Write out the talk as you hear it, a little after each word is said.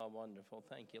Wonderful.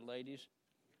 Thank you, ladies.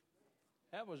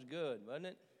 That was good, wasn't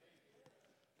it?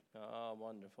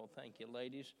 Wonderful. Thank you,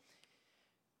 ladies.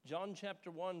 John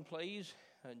chapter 1, please.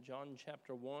 John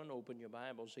chapter 1, open your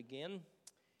Bibles again.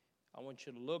 I want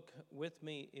you to look with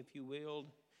me, if you will,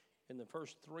 in the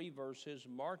first 3 verses.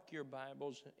 Mark your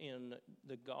Bibles in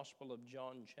the Gospel of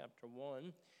John chapter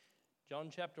 1. John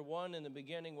chapter 1, in the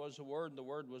beginning was the Word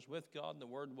was with God, and the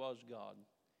Word was God.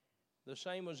 The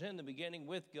same was in the beginning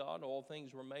with God. All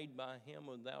things were made by Him.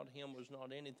 Without Him was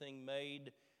not anything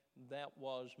made that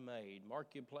was made.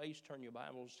 Mark your place. Turn your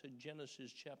Bibles to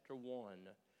Genesis chapter 1.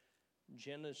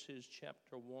 Genesis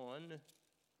chapter 1.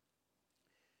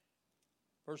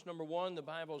 Verse number 1, the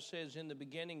Bible says, "In the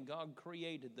beginning God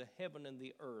created the heaven and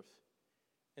the earth.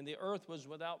 And the earth was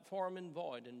without form and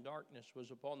void, and darkness was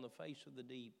upon the face of the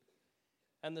deep.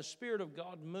 And the Spirit of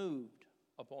God moved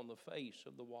upon the face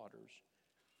of the waters."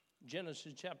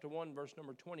 Genesis chapter 1, verse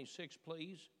number 26,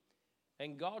 please.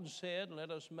 "And God said, Let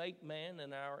us make man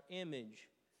in our image,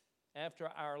 after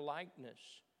our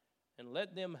likeness, and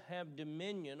let them have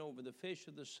dominion over the fish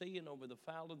of the sea, and over the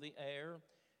fowl of the air,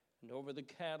 and over the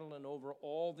cattle, and over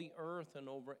all the earth, and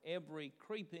over every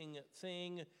creeping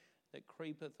thing that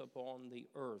creepeth upon the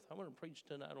earth." I want to preach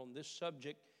tonight on this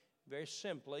subject very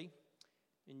simply,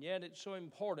 and yet it's so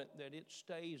important that it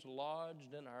stays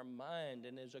lodged in our mind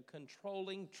and is a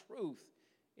controlling truth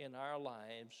in our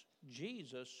lives.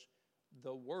 Jesus,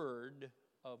 the Word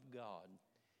of God.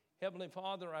 Heavenly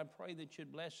Father, I pray that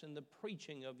you'd bless in the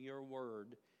preaching of your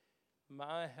word.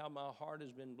 How my heart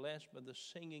has been blessed by the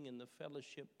singing and the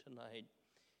fellowship tonight.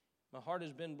 My heart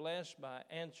has been blessed by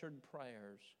answered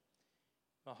prayers.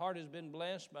 My heart has been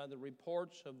blessed by the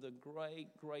reports of the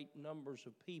great numbers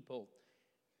of people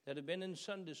that have been in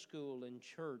Sunday school and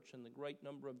church, and the great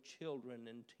number of children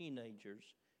and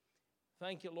teenagers.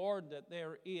 Thank you, Lord, that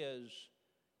there is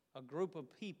a group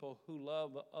of people who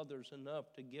love others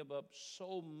enough to give up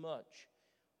so much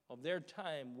of their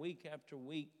time week after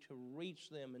week to reach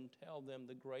them and tell them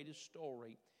the greatest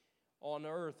story on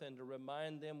earth, and to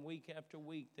remind them week after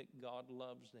week that God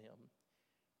loves them.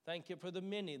 Thank you for the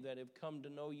many that have come to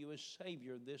know you as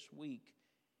Savior this week.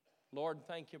 Lord,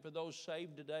 thank you for those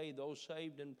saved today, those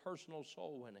saved in personal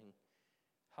soul winning.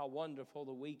 How wonderful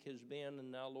the week has been.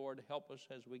 And now, Lord, help us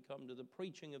as we come to the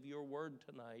preaching of your word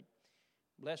tonight.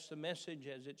 Bless the message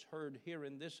as it's heard here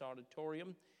in this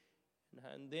auditorium,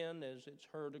 and then as it's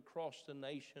heard across the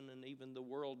nation and even the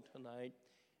world tonight.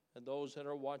 And those that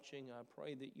are watching, I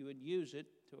pray that you would use it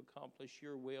to accomplish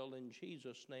your will. In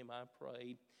Jesus' name I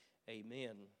pray,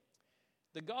 amen.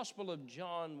 The Gospel of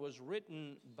John was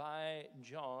written by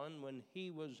John when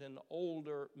he was an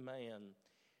older man.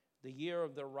 The year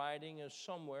of the writing is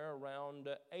somewhere around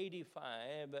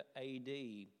 85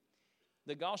 AD.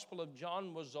 The Gospel of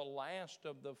John was the last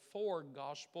of the 4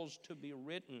 Gospels to be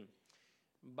written.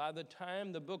 By the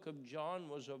time the book of John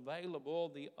was available,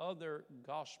 the other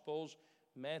Gospels,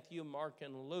 Matthew, Mark,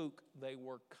 and Luke, they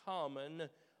were common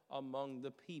among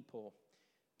the people.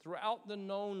 Throughout the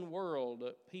known world,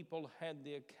 people had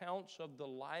the accounts of the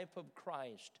life of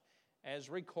Christ as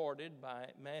recorded by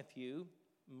Matthew,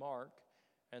 Mark,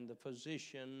 and the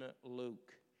physician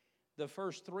Luke. The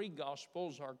first 3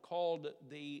 Gospels are called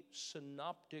the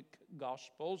Synoptic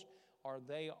Gospels, or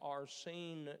they are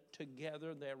seen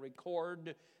together. They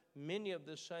record many of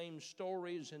the same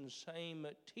stories and same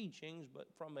teachings, but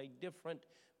from a different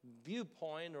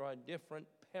viewpoint or a different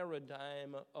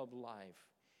paradigm of life.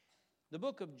 The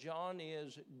book of John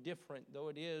is different, though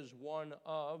it is one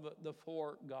of the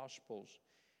 4 Gospels.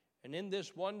 And in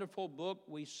this wonderful book,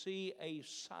 we see a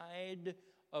side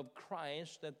of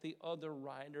Christ that the other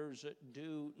writers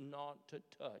do not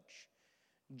touch.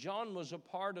 John was a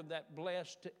part of that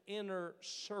blessed inner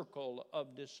circle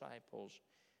of disciples,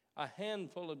 a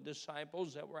handful of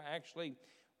disciples that were actually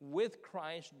with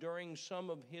Christ during some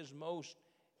of his most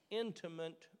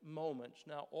intimate moments.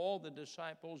 Now, all the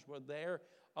disciples were there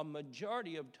a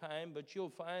majority of time, but you'll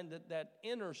find that that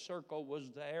inner circle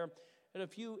was there, and a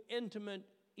few intimate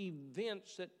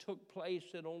events that took place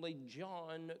that only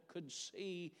John could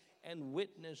see and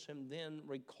witness and then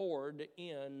record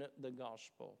in the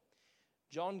gospel.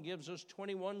 John gives us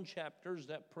 21 chapters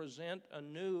that present a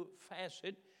new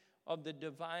facet of the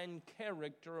divine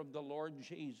character of the Lord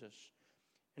Jesus.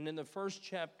 And in the first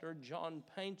chapter, John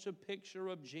paints a picture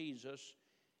of Jesus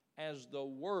as the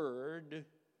Word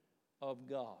of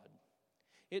God.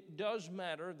 It does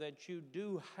matter that you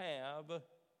do have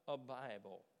a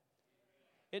Bible.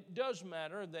 It does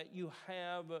matter that you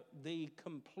have the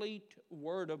complete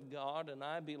Word of God, and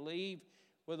I believe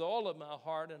with all of my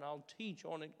heart, and I'll teach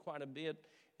on it quite a bit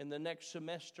in the next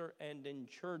semester and in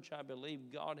church, I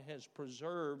believe God has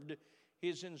preserved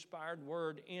His inspired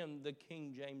word in the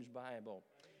King James Bible.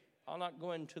 I'll not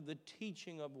go into the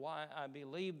teaching of why I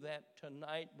believe that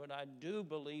tonight, but I do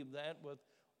believe that with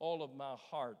all of my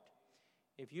heart.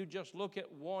 If you just look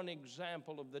at one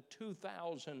example of the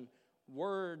 2,000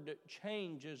 word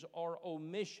changes or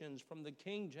omissions from the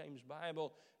King James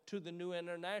Bible to the New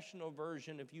International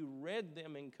Version, if you read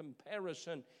them in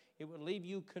comparison, it would leave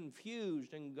you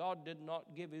confused, and God did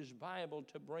not give His Bible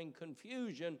to bring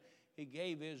confusion. He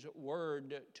gave His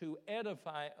word to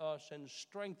edify us and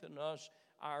strengthen us,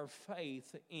 our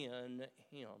faith in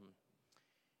Him.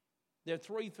 There are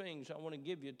three things I want to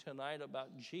give you tonight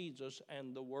about Jesus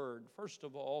and the Word. First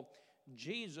of all,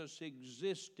 Jesus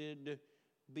existed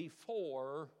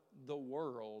before the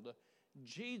world.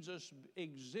 Jesus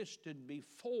existed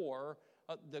before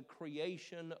the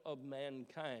creation of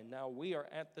mankind. Now, we are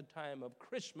at the time of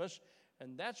Christmas,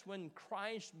 and that's when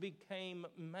Christ became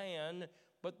man,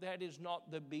 but that is not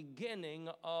the beginning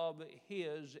of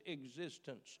His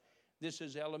existence. This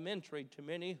is elementary to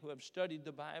many who have studied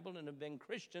the Bible and have been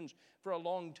Christians for a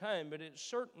long time, but it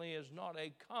certainly is not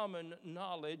a common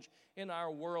knowledge in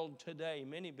our world today.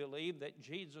 Many believe that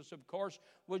Jesus, of course,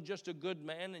 was just a good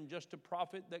man and just a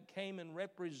prophet that came and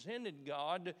represented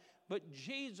God, but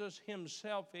Jesus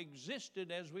Himself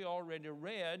existed, as we already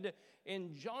read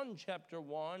in John chapter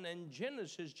 1 and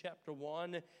Genesis chapter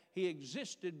 1. He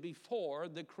existed before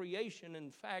the creation.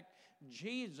 In fact,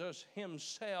 Jesus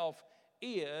Himself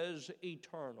is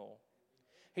eternal.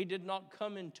 He did not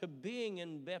come into being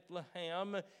in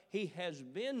Bethlehem. He has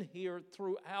been here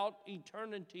throughout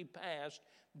eternity past.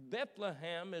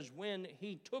 Bethlehem is when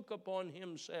He took upon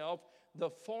Himself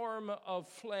the form of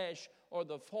flesh or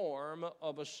the form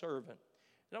of a servant.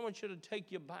 And I want you to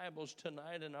take your Bibles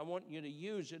tonight, and I want you to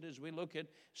use it as we look at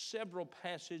several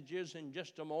passages in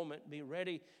just a moment. Be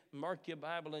ready. Mark your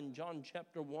Bible in John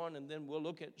chapter 1, and then we'll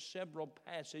look at several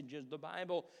passages. The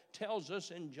Bible tells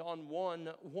us in John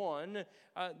 1:1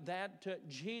 that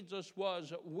Jesus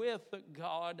was with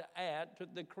God at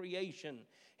the creation.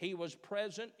 He was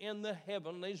present in the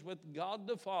heavenlies with God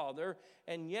the Father,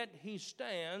 and yet He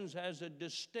stands as a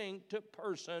distinct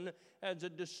person, as a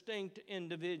distinct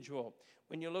individual.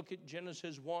 When you look at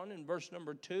Genesis 1 and verse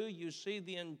number 2, you see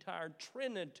the entire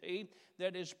Trinity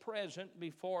that is present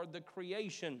before the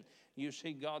creation. You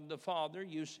see God the Father,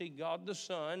 you see God the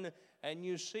Son, and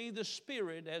you see the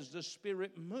Spirit as the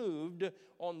Spirit moved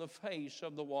on the face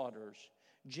of the waters.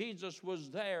 Jesus was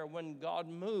there when God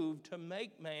moved to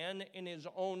make man in His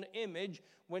own image,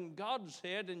 when God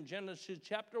said in Genesis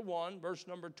chapter 1, verse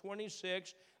number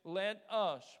 26, "Let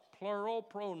us," plural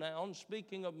pronoun,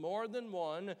 speaking of more than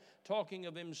one, talking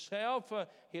of Himself,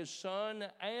 His Son,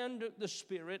 and the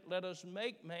Spirit, "let us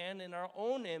make man in our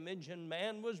own image," and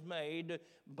man was made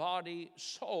body,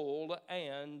 soul,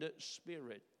 and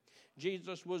spirit.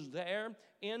 Jesus was there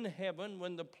in heaven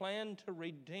when the plan to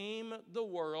redeem the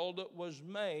world was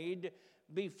made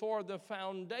before the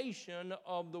foundation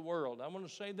of the world. I want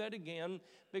to say that again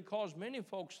because many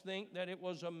folks think that it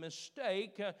was a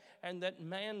mistake and that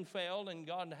man failed and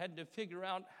God had to figure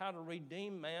out how to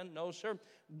redeem man. No, sir.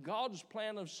 God's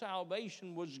plan of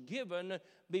salvation was given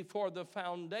before the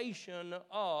foundation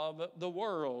of the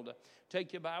world.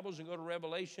 Take your Bibles and go to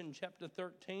Revelation chapter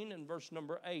 13 and verse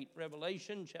number 8.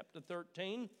 Revelation chapter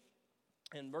 13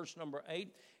 and verse number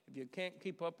 8. If you can't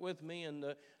keep up with me in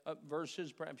the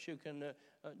verses, perhaps you can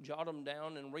jot them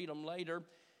down and read them later.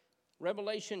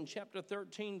 Revelation chapter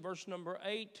 13, verse number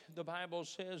 8, the Bible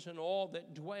says, "And all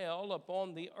that dwell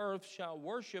upon the earth shall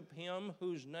worship Him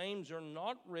whose names are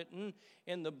not written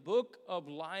in the book of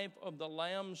life of the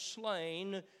Lamb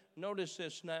slain." Notice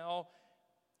this now.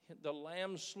 The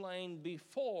Lamb slain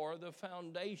before the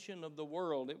foundation of the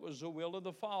world. It was the will of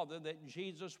the Father that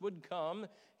Jesus would come.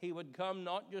 He would come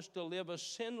not just to live a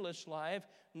sinless life,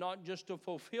 not just to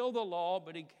fulfill the law,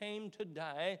 but He came to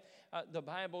die. The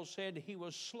Bible said He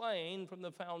was slain from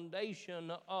the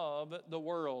foundation of the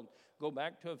world. Go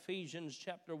back to Ephesians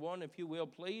chapter 1, if you will,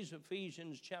 please.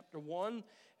 Ephesians chapter 1.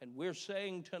 And we're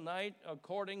saying tonight,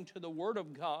 according to the Word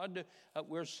of God,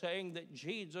 we're saying that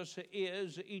Jesus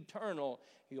is eternal.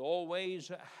 He always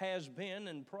has been,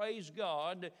 and praise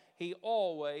God, He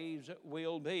always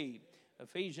will be.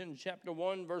 Ephesians chapter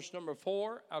 1, verse number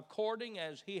 4, "According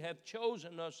as He hath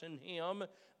chosen us in Him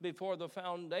before the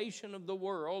foundation of the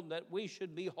world, that we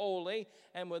should be holy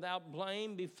and without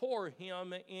blame before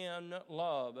Him in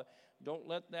love." Don't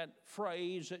let that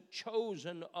phrase,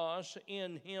 chosen us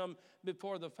in Him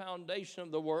before the foundation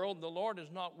of the world. The Lord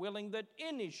is not willing that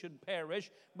any should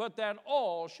perish, but that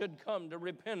all should come to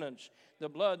repentance. The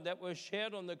blood that was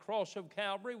shed on the cross of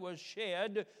Calvary was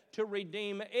shed to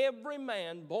redeem every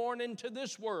man born into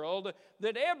this world,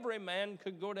 that every man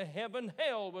could go to heaven.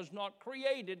 Hell was not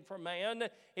created for man.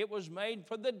 It was made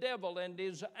for the devil and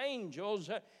his angels.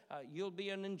 You'll be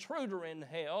an intruder in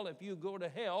hell if you go to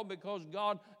hell, because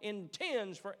God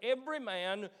intends for every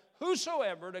man,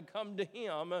 whosoever, to come to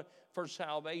Him for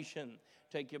salvation.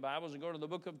 Take your Bibles and go to the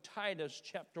book of Titus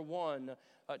chapter 1.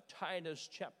 Titus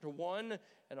chapter 1,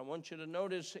 and I want you to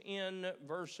notice in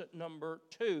verse number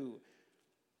 2.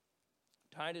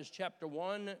 Titus chapter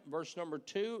 1, verse number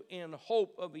 2, in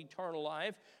hope of eternal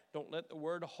life. Don't let the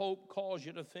word hope cause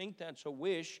you to think that's a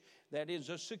wish. That is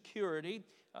a security.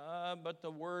 But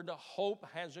the word hope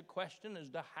has a question as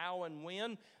to how and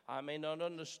when. I may not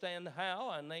understand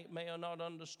how, and they may not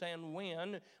understand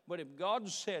when, but if God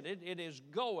said it, it is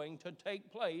going to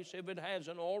take place if it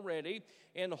hasn't already.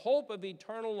 In hope of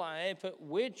eternal life,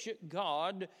 which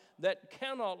God that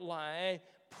cannot lie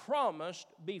promised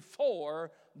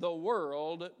before the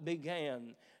world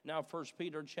began. Now, 1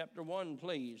 Peter chapter 1,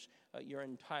 please. You're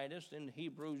in Titus, in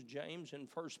Hebrews, James, and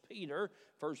 1 Peter.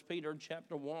 1 Peter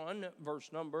chapter 1, verse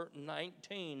number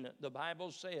 19. The Bible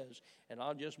says, and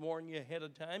I'll just warn you ahead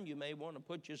of time, you may want to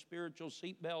put your spiritual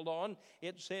seatbelt on.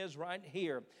 It says right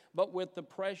here, but with the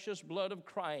precious blood of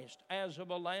Christ, as of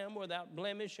a lamb without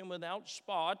blemish and without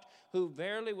spot, who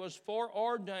verily was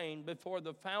foreordained before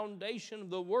the foundation of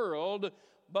the world,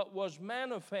 but was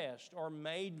manifest, or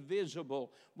made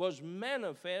visible, was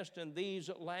manifest in these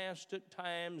last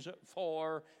times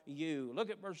for you. Look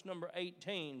at verse number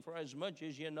 18. For as much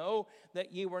as you know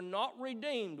that ye were not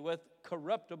redeemed with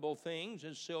corruptible things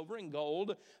as silver and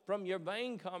gold from your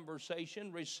vain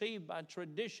conversation received by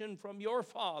tradition from your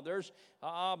fathers,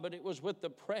 but it was with the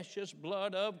precious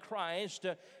blood of Christ,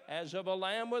 as of a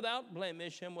lamb without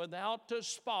blemish and without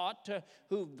spot,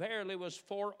 who verily was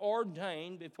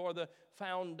foreordained before the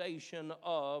foundation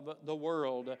of the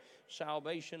world.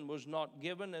 Salvation was not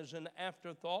given as an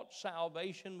afterthought.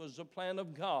 Salvation was the plan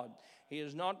of God. He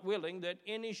is not willing that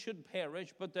any should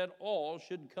perish, but that all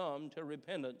should come to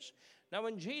repentance. Now,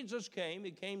 when Jesus came,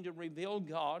 He came to reveal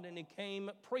God, and He came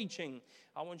preaching.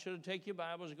 I want you to take your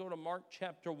Bibles and go to Mark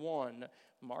chapter 1.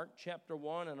 Mark chapter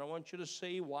 1, and I want you to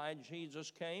see why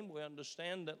Jesus came. We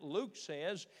understand that Luke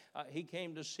says He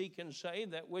came to seek and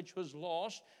save that which was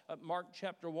lost. Mark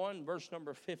chapter 1, verse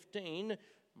number 15.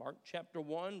 Mark chapter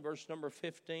 1, verse number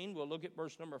 15. We'll look at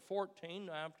verse number 14.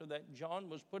 After that, John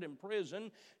was put in prison.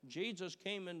 Jesus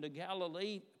came into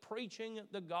Galilee preaching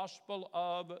the gospel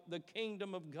of the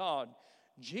kingdom of God.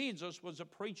 Jesus was a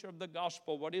preacher of the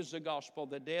gospel. What is the gospel?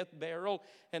 The death, burial,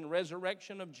 and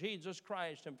resurrection of Jesus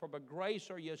Christ. And for by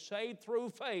grace are you saved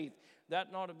through faith,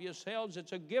 that not of yourselves.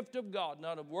 It's a gift of God,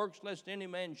 not of works, lest any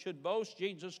man should boast.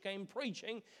 Jesus came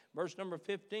preaching, verse number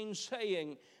 15,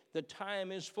 saying, the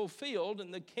time is fulfilled,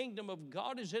 and the kingdom of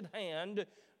God is at hand.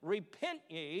 Repent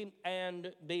ye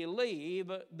and believe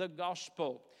the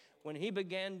gospel. When He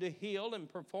began to heal and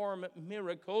perform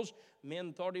miracles,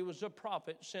 men thought He was a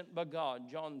prophet sent by God,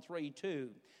 John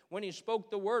 3:2. When He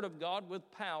spoke the word of God with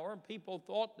power, people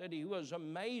thought that He was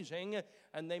amazing,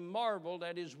 and they marveled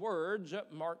at His words,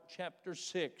 Mark chapter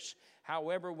 6.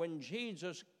 However, when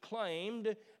Jesus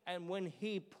claimed and when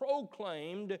He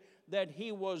proclaimed that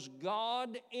He was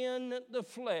God in the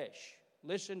flesh,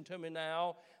 listen to me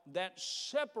now, that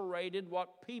separated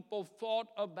what people thought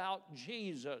about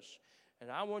Jesus. And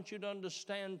I want you to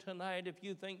understand tonight, if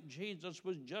you think Jesus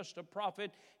was just a prophet,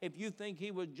 if you think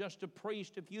He was just a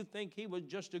priest, if you think He was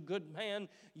just a good man,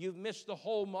 you've missed the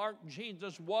whole mark.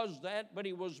 Jesus was that, but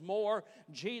He was more.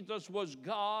 Jesus was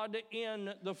God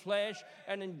in the flesh.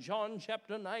 And in John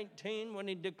chapter 19, when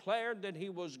He declared that He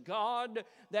was God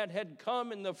that had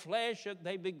come in the flesh,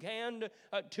 they began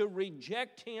to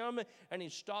reject Him, and He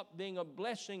stopped being a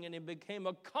blessing and He became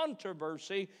a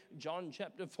controversy. John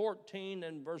chapter 14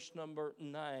 and verse number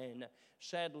 9.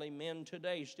 Sadly, men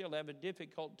today still have a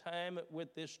difficult time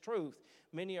with this truth.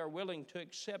 Many are willing to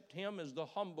accept Him as the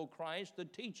humble Christ, the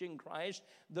teaching Christ,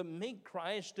 the meek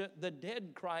Christ, the dead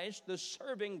Christ, the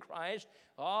serving Christ.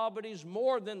 But He's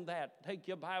more than that. Take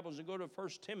your Bibles and go to 1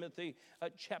 Timothy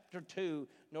chapter 2.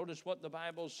 Notice what the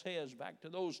Bible says. Back to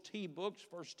those T books,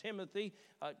 1 Timothy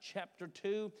chapter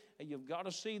 2. And you've got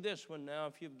to see this one now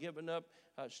if you've given up.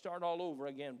 Start all over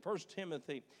again. 1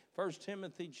 Timothy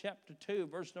chapter 2,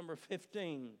 verse number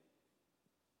 15.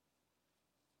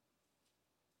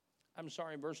 I'm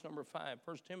sorry, verse number 5.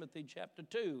 1 Timothy chapter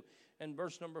 2 and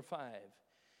verse number 5.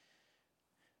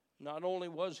 Not only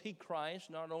was he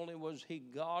Christ, not only was he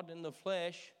God in the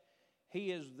flesh,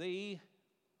 he is the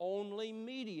only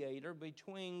mediator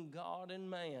between God and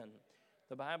man.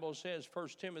 The Bible says, 1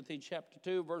 Timothy chapter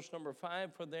 2, verse number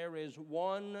 5, for there is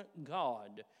one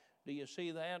God. Do you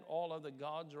see that? All of the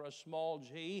gods are a small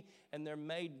g, and they're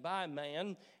made by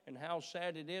man. And how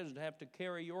sad it is to have to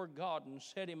carry your God and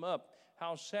set him up.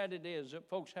 How sad it is that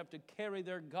folks have to carry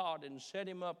their God and set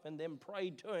him up and then pray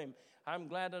to him. I'm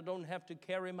glad I don't have to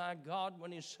carry my God.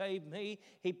 When he saved me,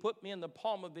 he put me in the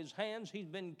palm of his hands. He's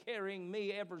been carrying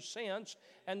me ever since.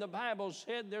 And the Bible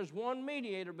said there's one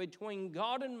mediator between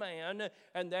God and man,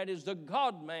 and that is the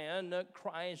God-man,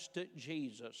 Christ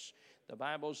Jesus. The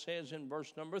Bible says in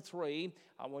verse number 3,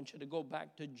 I want you to go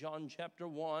back to John chapter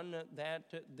 1,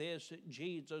 that this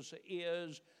Jesus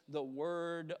is the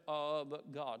Word of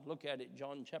God. Look at it,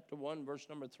 John chapter 1, verse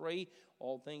number 3.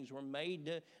 All things were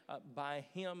made by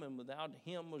him, and without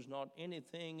him was not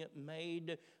anything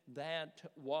made that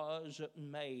was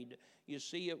made. You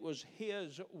see, it was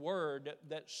his word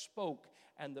that spoke,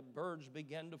 and the birds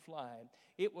began to fly.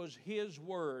 It was his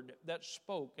word that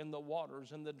spoke, and the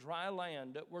waters and the dry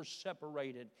land were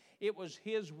separated. It was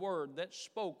his word that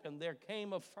spoke, and there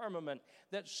came a firmament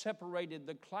that separated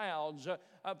the clouds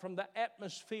from the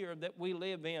atmosphere that we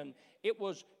live in. It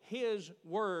was his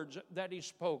words that he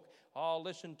spoke. Oh,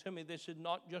 listen to me, this is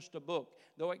not just a book.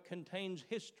 Though it contains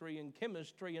history and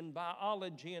chemistry and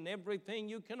biology and everything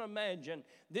you can imagine,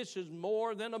 this is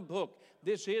more than a book.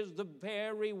 This is the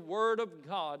very Word of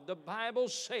God. The Bible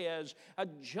says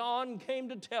John came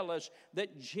to tell us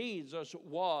that Jesus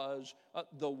was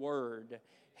the Word.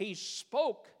 He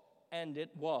spoke, and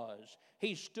it was.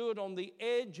 He stood on the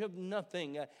edge of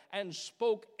nothing and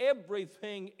spoke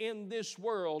everything in this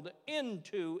world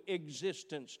into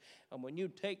existence. And when you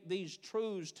take these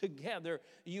truths together,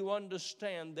 you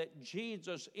understand that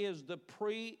Jesus is the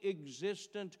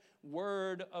pre-existent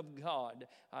Word of God.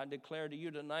 I declare to you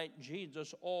tonight,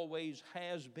 Jesus always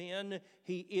has been.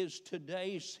 He is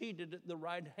today seated at the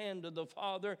right hand of the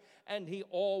Father, and he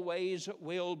always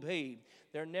will be.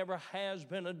 There never has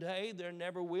been a day, there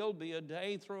never will be a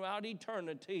day throughout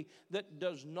eternity that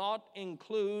does not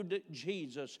include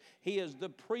Jesus. He is the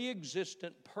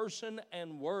pre-existent person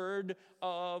and Word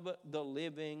of the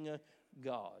living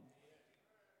God.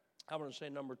 I want to say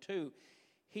number 2,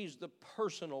 he's the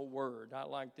personal Word. I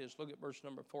like this. Look at verse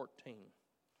number 14.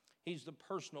 He's the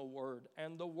personal Word.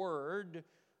 And the Word,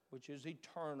 which is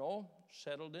eternal,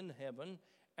 settled in heaven,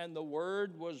 and the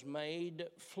Word was made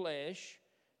flesh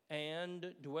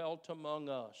and dwelt among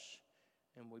us.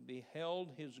 And we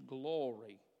beheld his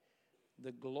glory,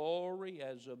 the glory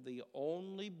as of the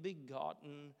only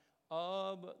begotten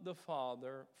of the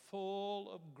Father,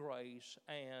 full of grace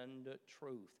and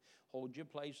truth. Hold your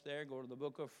place there. Go to the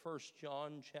book of 1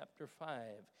 John chapter 5.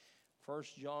 1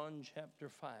 John chapter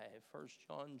 5. 1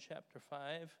 John chapter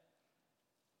 5.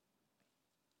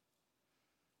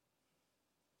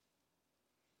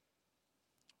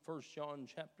 First John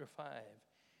chapter 5.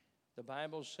 The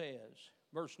Bible says,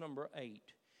 verse number 8,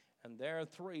 and there are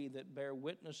 3 that bear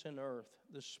witness in earth,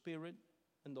 the Spirit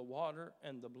and the water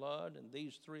and the blood, and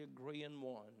these 3 agree in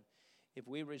one. If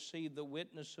we receive the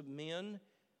witness of men,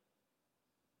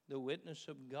 the witness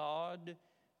of God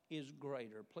is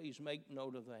greater. Please make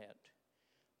note of that.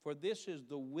 For this is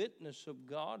the witness of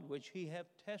God which he hath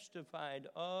testified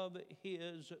of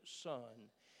his Son.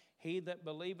 He that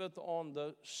believeth on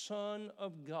the Son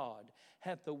of God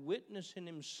hath the witness in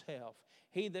himself.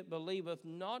 He that believeth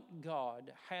not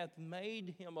God hath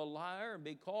made him a liar,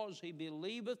 because he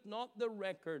believeth not the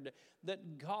record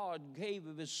that God gave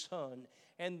of his Son.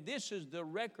 And this is the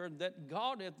record, that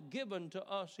God hath given to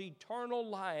us eternal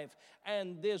life,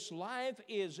 and this life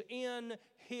is in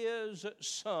his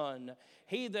Son.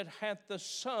 He that hath the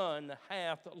Son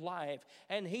hath life,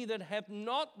 and he that hath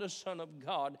not the Son of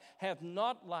God hath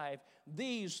not life.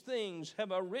 These things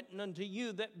have I written unto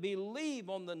you that believe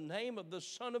on the name of the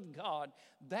Son of God,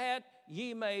 that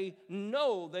ye may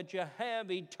know that you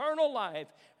have eternal life,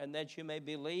 and that you may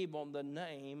believe on the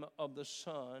name of the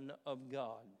Son of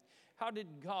God. How did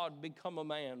God become a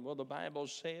man? Well, the Bible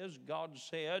says, God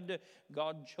said,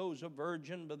 God chose a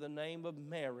virgin by the name of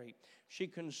Mary. She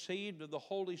conceived of the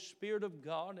Holy Spirit of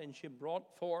God, and she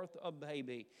brought forth a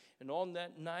baby. And on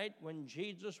that night when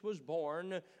Jesus was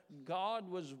born, God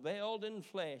was veiled in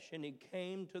flesh, and he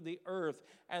came to the earth,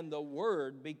 and the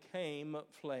Word became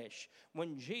flesh.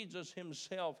 When Jesus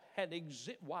himself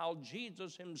while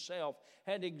Jesus himself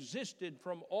had existed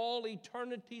from all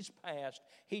eternity's past,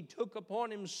 he took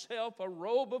upon himself a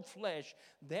robe of flesh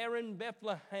there in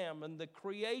Bethlehem, and the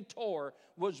Creator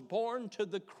was born to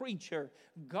the creature.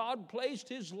 God placed placed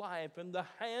His life in the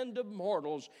hand of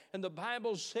mortals. And the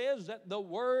Bible says that the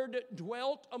Word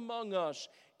dwelt among us.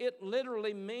 It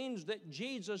literally means that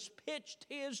Jesus pitched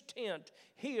His tent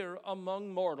here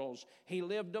among mortals. He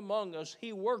lived among us.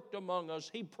 He worked among us.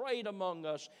 He prayed among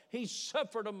us. He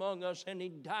suffered among us, and He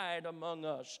died among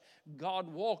us. God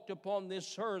walked upon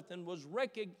this earth and was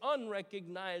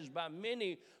unrecognized by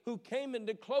many who came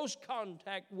into close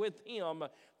contact with Him.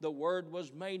 The Word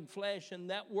was made flesh, and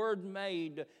that word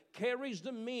made carries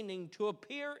the meaning to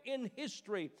appear in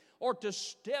history or to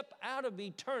step out of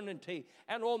eternity.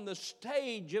 And on the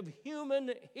stage of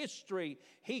human history,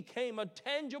 He came a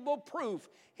tangible proof.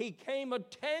 He came a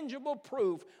tangible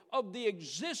proof of the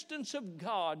existence of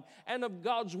God and of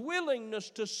God's willingness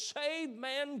to save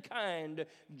mankind.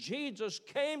 Jesus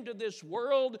came to this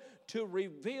world to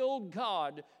reveal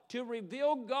God, to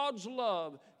reveal God's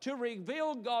love, to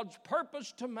reveal God's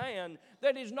purpose to man,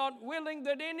 that He's not willing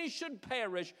that any should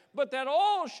perish, but that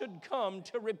all should come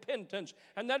to repentance,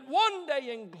 and that one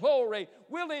day in glory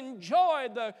we'll enjoy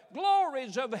the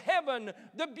glories of heaven,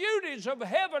 the beauties of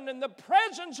heaven, and the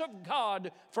presence of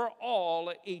God for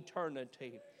all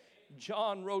eternity.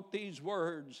 John wrote these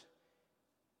words,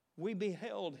 "We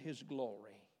beheld His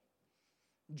glory."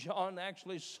 John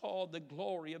actually saw the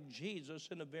glory of Jesus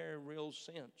in a very real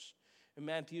sense. In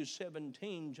Matthew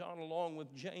 17, John, along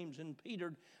with James and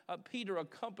Peter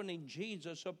accompanied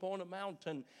Jesus upon a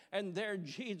mountain, and there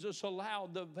Jesus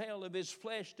allowed the veil of His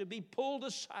flesh to be pulled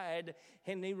aside,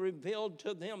 and He revealed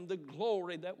to them the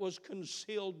glory that was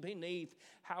concealed beneath.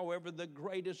 However, the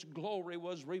greatest glory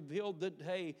was revealed the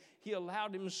day He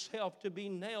allowed Himself to be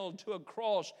nailed to a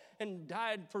cross and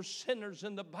died for sinners.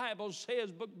 And the Bible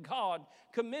says, "But God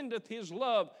commendeth His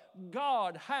love."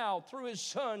 God, how? Through His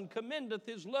Son, commendeth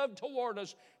His love toward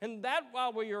us, and that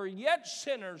while we are yet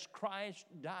sinners, Christ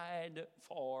died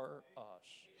for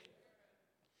us.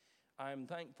 I am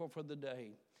thankful for the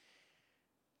day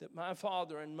that my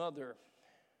father and mother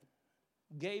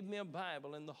gave me a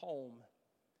Bible in the home.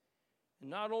 And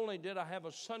not only did I have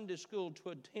a Sunday school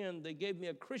to attend, they gave me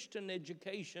a Christian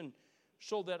education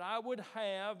so that I would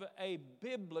have a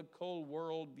biblical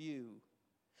worldview.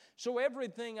 So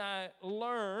everything I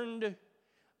learned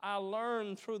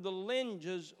through the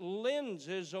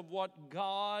lenses of what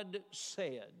God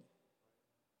said.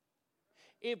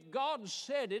 If God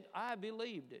said it, I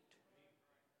believed it.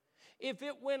 If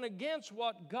it went against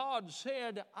what God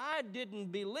said, I didn't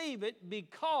believe it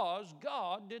because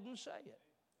God didn't say it.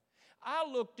 I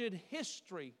looked at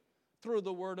history through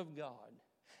the Word of God.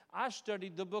 I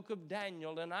studied the book of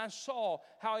Daniel, and I saw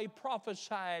how he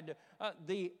prophesied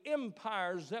the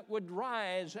empires that would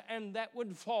rise and that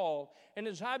would fall. And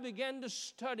as I began to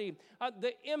study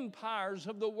the empires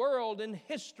of the world in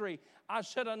history, I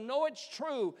said, I know it's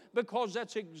true because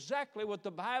that's exactly what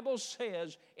the Bible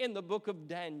says in the book of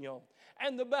Daniel.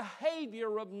 And the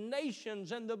behavior of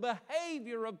nations and the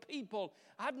behavior of people,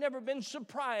 I've never been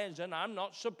surprised, and I'm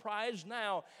not surprised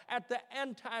now at the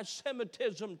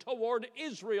anti-Semitism toward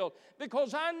Israel,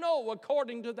 because I know,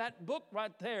 according to that book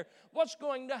right there, what's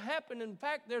going to happen. In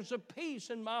fact, there's a peace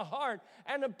in my heart,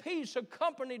 and a peace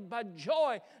accompanied by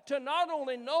joy to not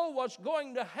only know what's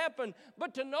going to happen,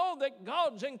 but to know that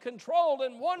God's in control,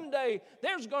 and one day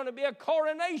there's going to be a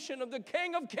coronation of the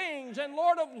King of Kings and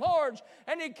Lord of Lords.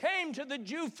 And He came to the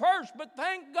Jew first, but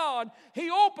thank God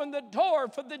He opened the door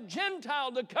for the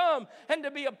Gentile to come and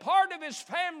to be a part of His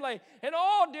family. And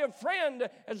oh, dear friend,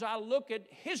 as I look at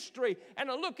history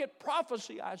and I look at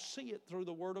prophecy, I see it through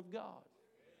the Word of God.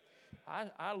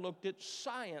 I looked at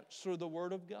science through the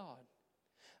Word of God.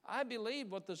 I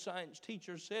believe what the science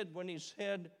teacher said when he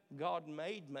said God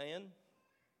made man.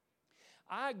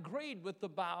 I agreed with the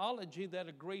biology that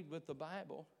agreed with the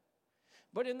Bible.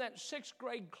 But in that 6th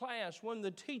grade class, when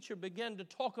the teacher began to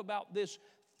talk about this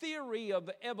theory of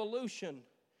evolution,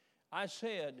 I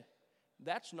said,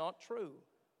 that's not true.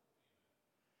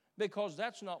 Because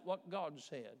that's not what God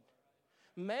said.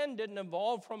 Man didn't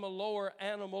evolve from a lower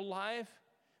animal life.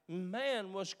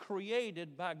 Man was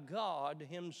created by God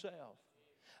Himself.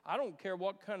 I don't care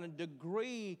what kind of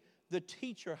degree the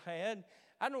teacher had.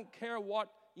 I don't care what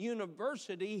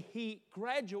university he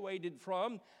graduated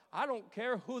from. I don't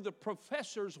care who the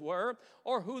professors were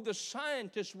or who the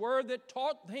scientists were that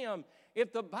taught them.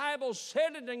 If the Bible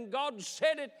said it and God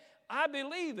said it, I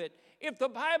believe it. If the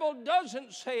Bible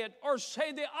doesn't say it or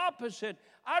say the opposite,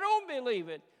 I don't believe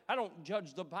it. I don't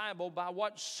judge the Bible by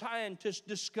what scientists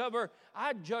discover.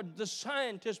 I judge the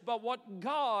scientists by what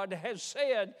God has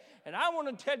said. And I want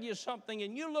to tell you something,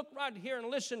 and you look right here and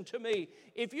listen to me.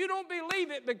 If you don't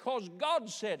believe it because God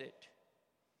said it,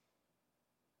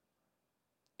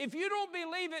 if you don't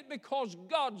believe it because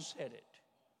God said it,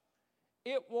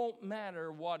 It won't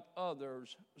matter what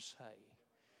others say.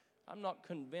 I'm not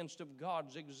convinced of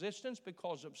God's existence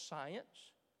because of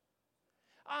science.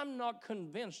 I'm not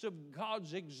convinced of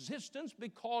God's existence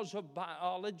because of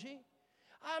biology.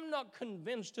 I'm not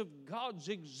convinced of God's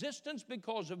existence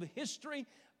because of history.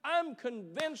 I'm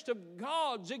convinced of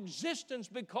God's existence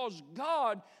because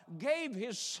God gave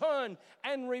His Son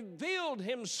and revealed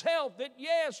Himself that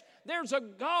yes, there's a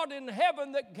God in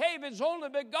heaven that gave His only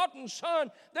begotten Son,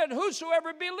 that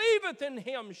whosoever believeth in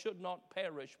Him should not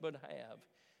perish but have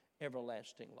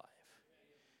everlasting life.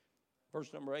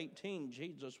 Verse number 18,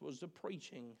 Jesus was the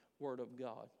preaching Word of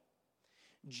God.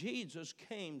 Jesus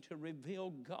came to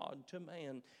reveal God to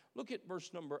man. Look at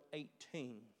verse number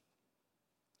 18.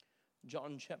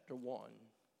 John chapter 1.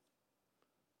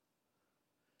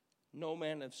 No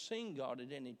man hath seen God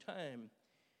at any time.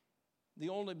 The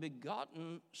only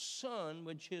begotten Son,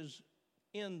 which is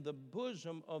in the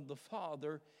bosom of the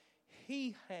Father,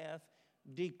 He hath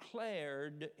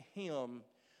declared Him.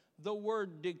 The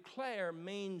word declare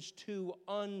means to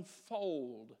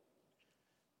unfold.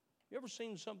 You ever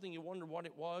seen something you wondered what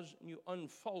it was and you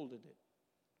unfolded it?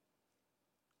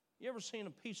 You ever seen a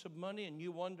piece of money and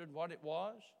you wondered what it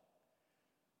was?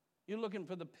 You're looking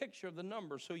for the picture of the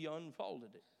number, so you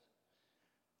unfolded it.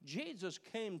 Jesus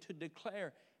came to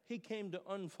declare. He came to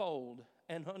unfold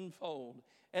and unfold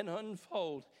and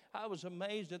unfold. I was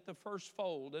amazed at the first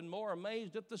fold and more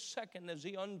amazed at the second as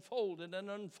He unfolded and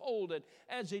unfolded,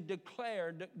 as He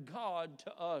declared God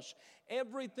to us.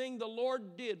 Everything the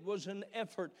Lord did was an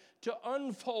effort to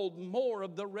unfold more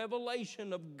of the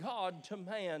revelation of God to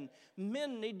man.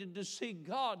 Men needed to see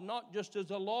God not just as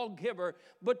a lawgiver,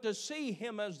 but to see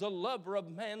Him as the lover of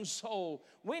man's soul.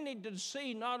 We need to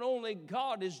see not only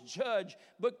God as judge,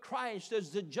 but Christ as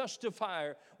the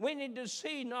justifier. We need to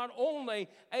see not only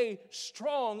a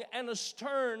strong and a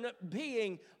stern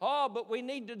being, but we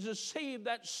need to see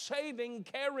that saving,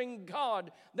 caring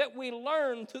God that we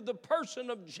learn through the person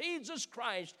of Jesus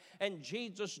Christ. And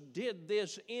Jesus did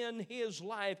this in His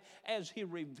life as He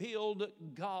revealed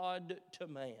God to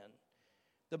man.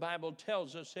 The Bible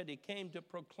tells us that He came to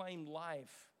proclaim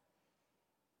life.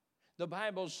 The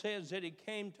Bible says that He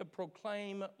came to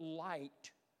proclaim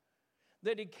light,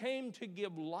 that He came to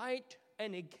give light,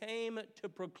 and He came to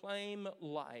proclaim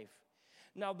life.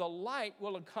 Now, the light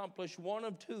will accomplish one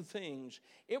of two things.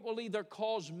 It will either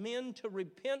cause men to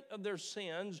repent of their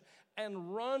sins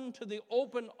and run to the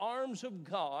open arms of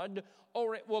God,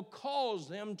 or it will cause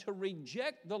them to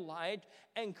reject the light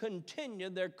and continue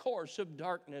their course of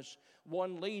darkness.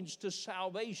 One leads to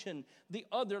salvation, the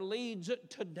other leads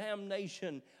to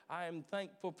damnation. I am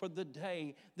thankful for the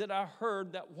day that I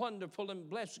heard that wonderful and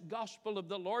blessed gospel of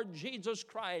the Lord Jesus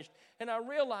Christ, and I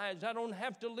realized I don't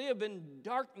have to live in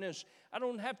darkness. I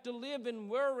don't have to live in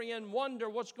worry and wonder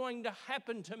what's going to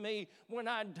happen to me when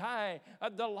I die.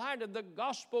 The light of the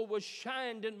gospel was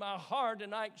shined in my heart,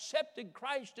 and I accepted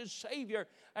Christ as Savior.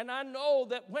 And I know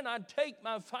that when I take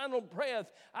my final breath,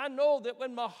 I know that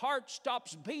when my heart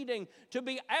stops beating, to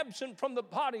be absent from the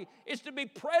body is to be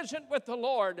present with the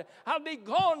Lord. I'll be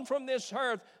gone from this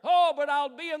earth. But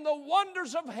I'll be in the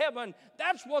wonders of heaven.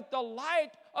 That's what the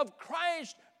light of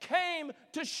Christ came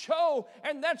to show,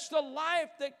 and that's the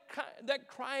life that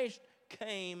Christ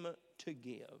came to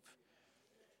give.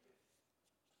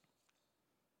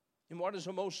 And what is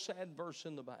the most sad verse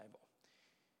in the Bible?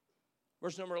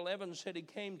 Verse number 11 said He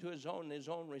came to His own, and His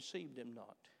own received Him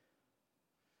not.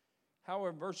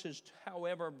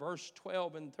 However, verse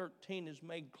 12 and 13 is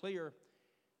made clear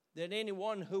that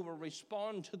anyone who will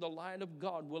respond to the light of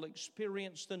God will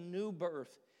experience the new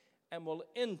birth and will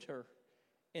enter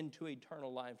into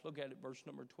eternal life. Look at it, verse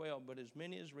number 12. But as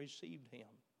many as received Him,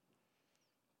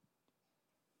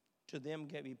 to them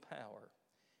gave He power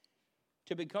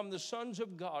to become the sons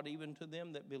of God, even to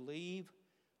them that believe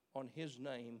on His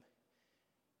name.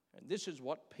 And this is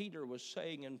what Peter was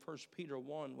saying in 1 Peter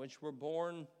 1, which were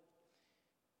born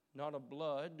not of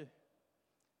blood,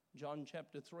 John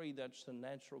chapter 3, that's the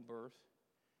natural birth,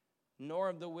 nor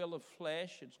of the will of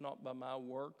flesh, it's not by my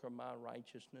work or my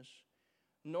righteousness,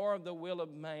 nor of the will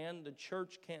of man, the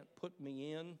church can't put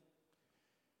me in,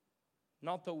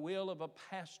 not the will of a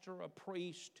pastor, a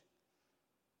priest,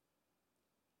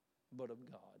 but of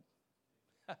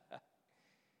God.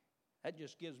 That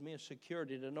just gives me a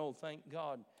security to know, thank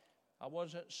God, I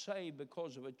wasn't saved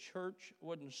because of a church. I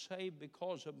wasn't saved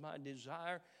because of my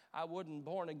desire. I wasn't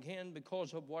born again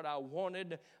because of what I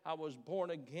wanted. I was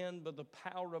born again by the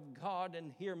power of God.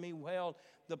 And hear me well,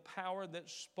 the power that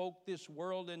spoke this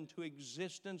world into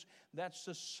existence, that's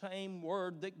the same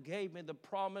word that gave me the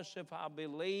promise. If I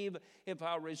believe, if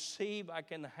I receive, I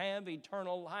can have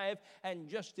eternal life. And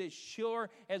just as sure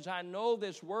as I know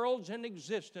this world's in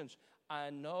existence,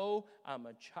 I know I'm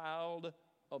a child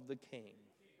of the King.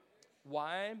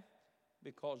 Why?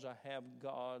 Because I have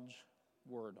God's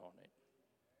word on it.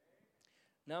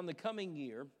 Now, in the coming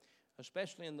year,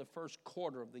 especially in the first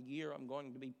quarter of the year, I'm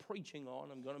going to be preaching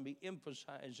on, I'm going to be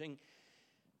emphasizing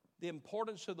the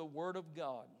importance of the Word of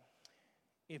God.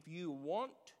 If you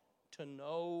want to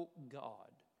know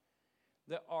God,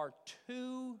 there are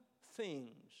two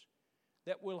things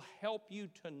that will help you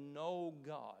to know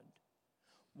God.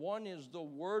 One is the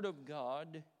Word of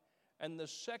God, and the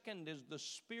second is the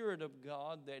Spirit of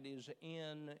God that is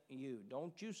in you.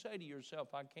 Don't you say to yourself,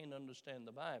 I can't understand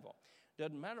the Bible.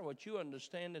 Doesn't matter what you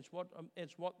understand, it's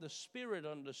what the Spirit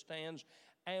understands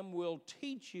and will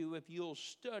teach you if you'll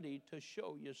study to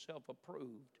show yourself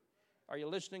approved. Are you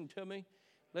listening to me?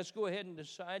 Let's go ahead and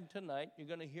decide tonight. You're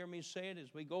going to hear me say it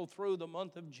as we go through the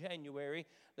month of January.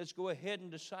 Let's go ahead and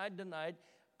decide tonight.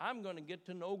 I'm going to get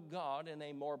to know God in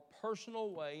a more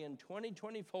personal way in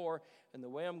 2024, and the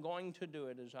way I'm going to do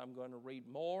it is I'm going to read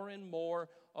more and more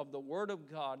of the Word of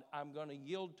God. I'm going to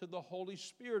yield to the Holy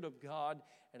Spirit of God,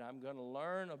 and I'm going to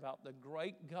learn about the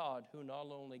great God who not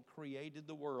only created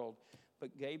the world,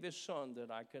 but gave His Son that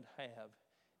I could have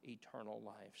eternal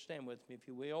life. Stand with me if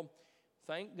you will.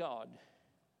 Thank God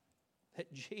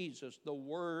that Jesus, the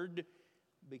Word,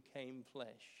 became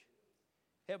flesh.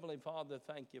 Heavenly Father,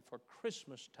 thank you for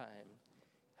Christmas time.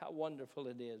 How wonderful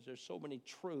it is. There's so many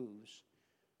truths.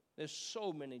 There's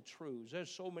so many truths.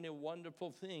 There's so many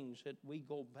wonderful things that we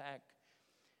go back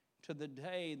to the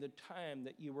day, the time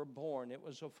that you were born. It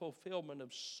was a fulfillment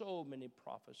of so many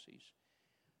prophecies.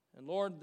 And Lord,